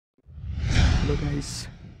Hello guys,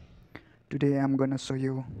 today I'm gonna show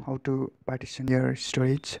you how to partition your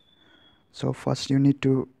storage. So first you need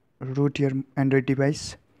to root your Android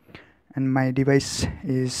device, and my device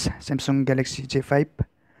is Samsung Galaxy J5.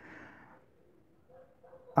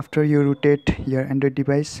 After you rotate your Android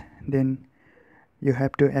device, then you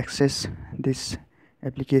have to access this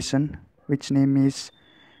application which name is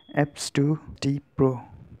apps2sd Pro.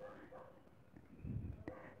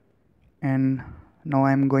 And now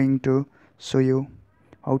I'm going to show you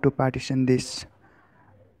how to partition this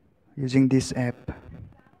using this app.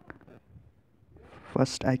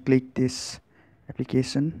 First I click this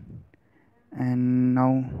application, and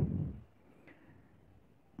now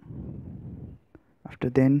after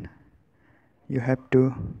then you have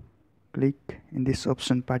to click in this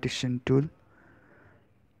option partition tool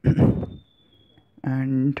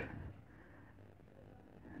and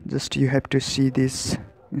just you have to see this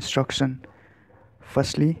instruction.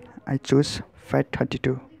 Firstly I choose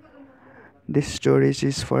FAT32. This storage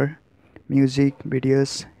is for music,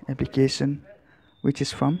 videos, application which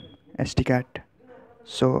is from SD card.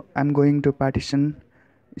 So I'm going to partition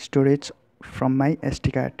storage from my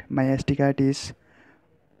SD card. My SD card is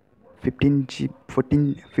 15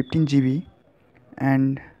 GB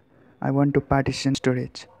and I want to partition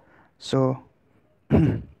storage. So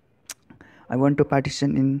I want to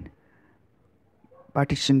partition in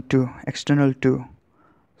partition 2, external 2.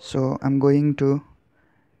 So I'm going to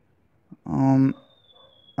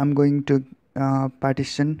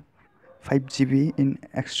partition 5 GB in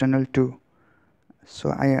external 2. So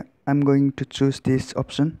I'm going to choose this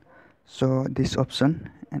option. So this option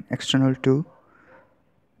and external 2,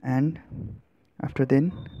 and after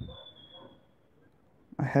then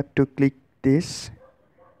I have to click this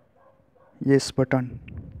yes button.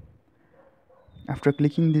 After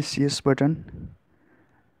clicking this yes button,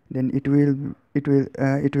 then it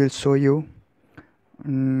will show you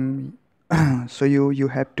so you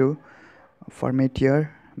have to format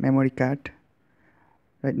your memory card.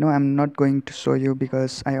 Right now I'm not going to show you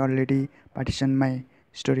because I already partitioned my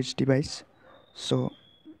storage device. So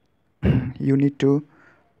you need to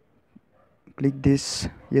click this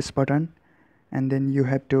yes button, and then you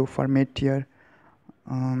have to format your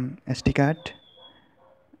SD card,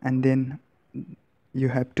 and then you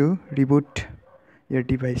have to reboot your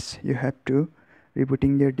device. You have to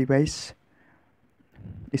rebooting your device,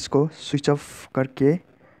 इसको switch off करके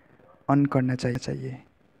on करना चाहिए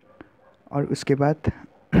और उसके बाद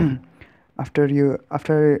after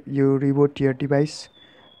you reboot your device,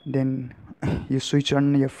 then you switch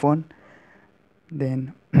on your phone,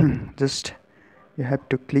 then just you have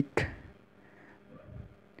to click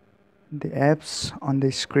the apps on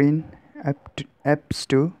the screen,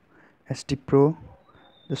 apps2sd Pro.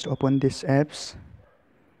 Just open these apps.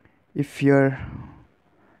 If your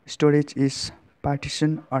storage is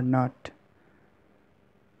partition or not,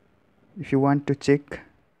 if you want to check,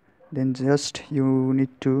 then just you need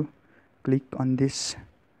to click on this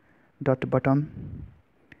dot bottom,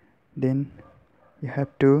 then you have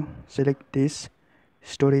to select this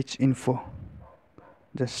storage info.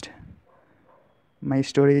 Just my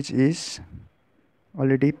storage is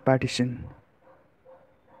already partitioned,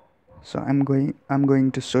 so I'm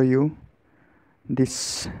going to show you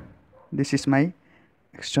this is my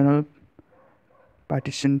external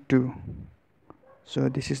partition 2. So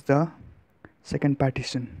this is the second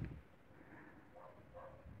partition,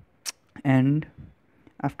 and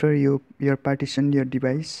after you partition your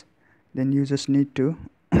device, then you just need to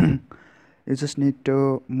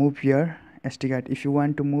move your SD card. If you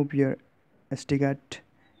want to move your SD card,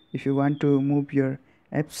 if you want to move your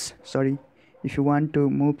apps, if you want to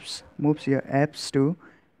move your apps to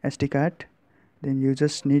SD card, then you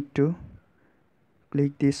just need to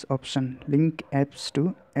click this option, link apps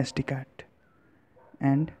to SD card,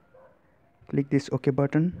 and click this OK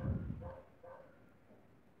button.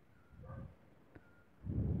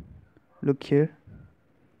 Look here,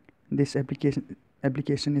 this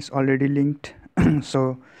application is already linked.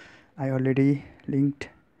 So I already linked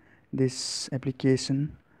this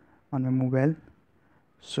application on my mobile.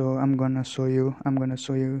 So I'm gonna show you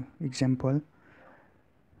example.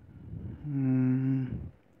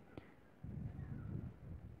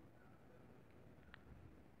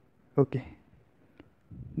 Okay,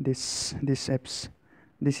 this apps,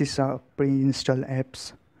 this is a pre-installed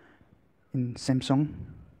apps in Samsung.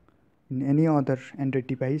 In any other Android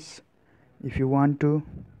device, if you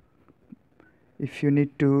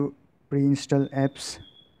need to pre-install apps,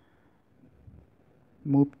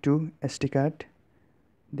 move to SD card,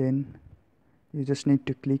 then you just need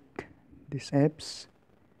to click this apps,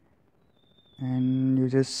 and you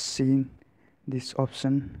just see this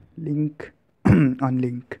option, link on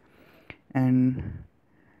link, and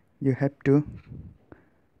you have to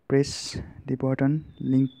press the button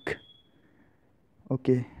link.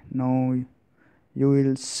 Okay, now you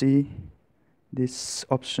will see this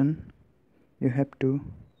option. You have to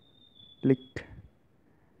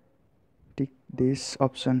tick this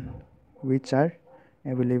option which are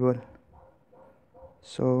available.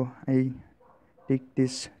 So I tick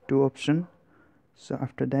this two option. So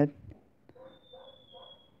after that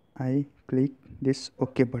I click this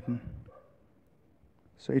OK button.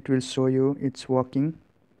 So it will show you it's working.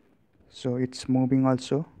 So it's moving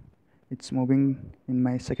also. It's moving in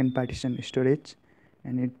my second partition storage,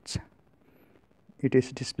 and it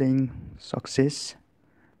is displaying success.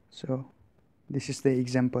 So this is the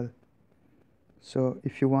example. So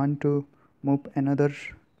if you want to move another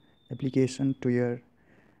application to your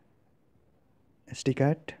SD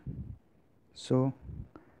card, so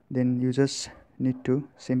then you just need to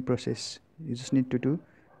same process. You just need to do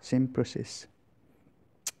same process.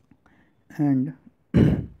 And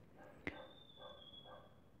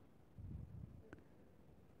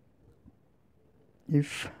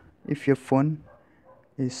if your phone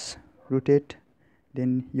is rooted,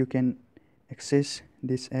 then you can access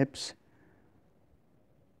these apps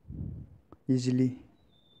easily.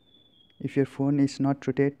 If your phone is not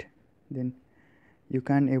rooted, then you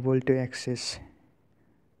can't able to access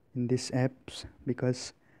in these apps,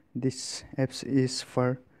 because this apps is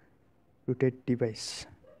for rooted device,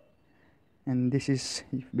 and this is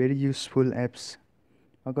very useful apps.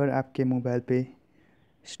 अगर आपके mobile पे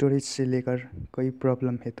storage से लेकर कोई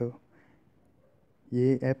problem है तो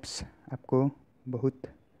ये apps आपको बहुत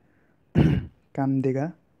काम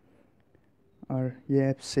देगा, और ये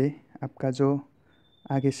ऐप से आपका जो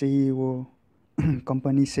आगे से ही वो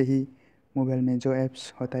कंपनी से ही मोबाइल में जो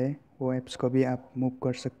ऐप्स होता है वो ऐप्स को भी आप मूव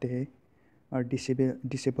कर सकते हैं और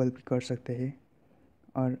डिसेबल भी कर सकते हैं।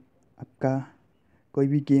 और आपका कोई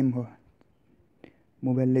भी गेम हो,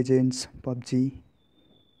 मोबाइल लेजेंड्स, पबजी,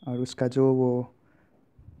 और उसका जो वो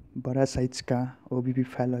बड़ा साइज का OBB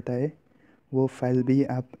फाइल होता है, वो फाइल भी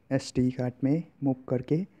आप SD कार्ड में मूव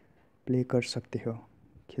करके प्ले कर सकते हो,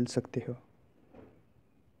 खेल सकते हो।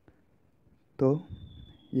 तो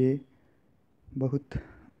ये बहुत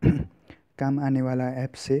काम आने वाला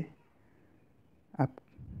ऐप से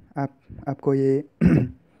आपको ये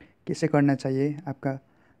कैसे करना चाहिए। आपका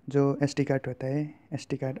जो SD कार्ड होता है,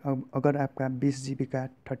 SD कार्ड अगर आपका 20 GB का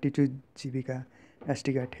 32 GB का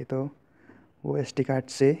SD कार्ड है तो वो SD कार्ड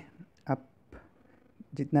से आप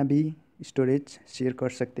जितना भी स्टोरेज शेयर कर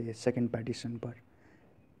सकते हैं सेकंड पार्टीशन पर,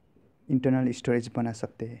 इंटरनल स्टोरेज बना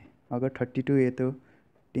सकते हैं। अगर 32 है तो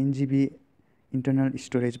 10 GB इंटरनल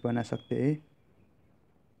स्टोरेज बना सकते हैं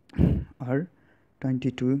और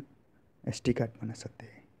 22 SD कार्ड बना सकते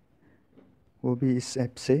हैं, वो भी इस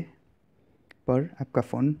ऐप से। पर आपका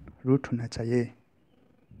फ़ोन रूट होना चाहिए।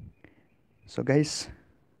 सो गाइस,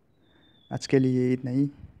 आज के लिए इतना ही।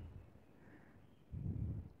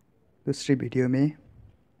 दूसरी वीडियो में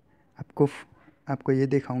आपको ये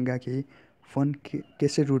दिखाऊंगा कि फ़ोन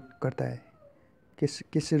कैसे रूट करता है,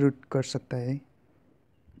 कैसे रूट कर सकता है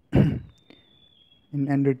इन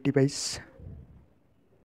एंड्रॉयड डिवाइस।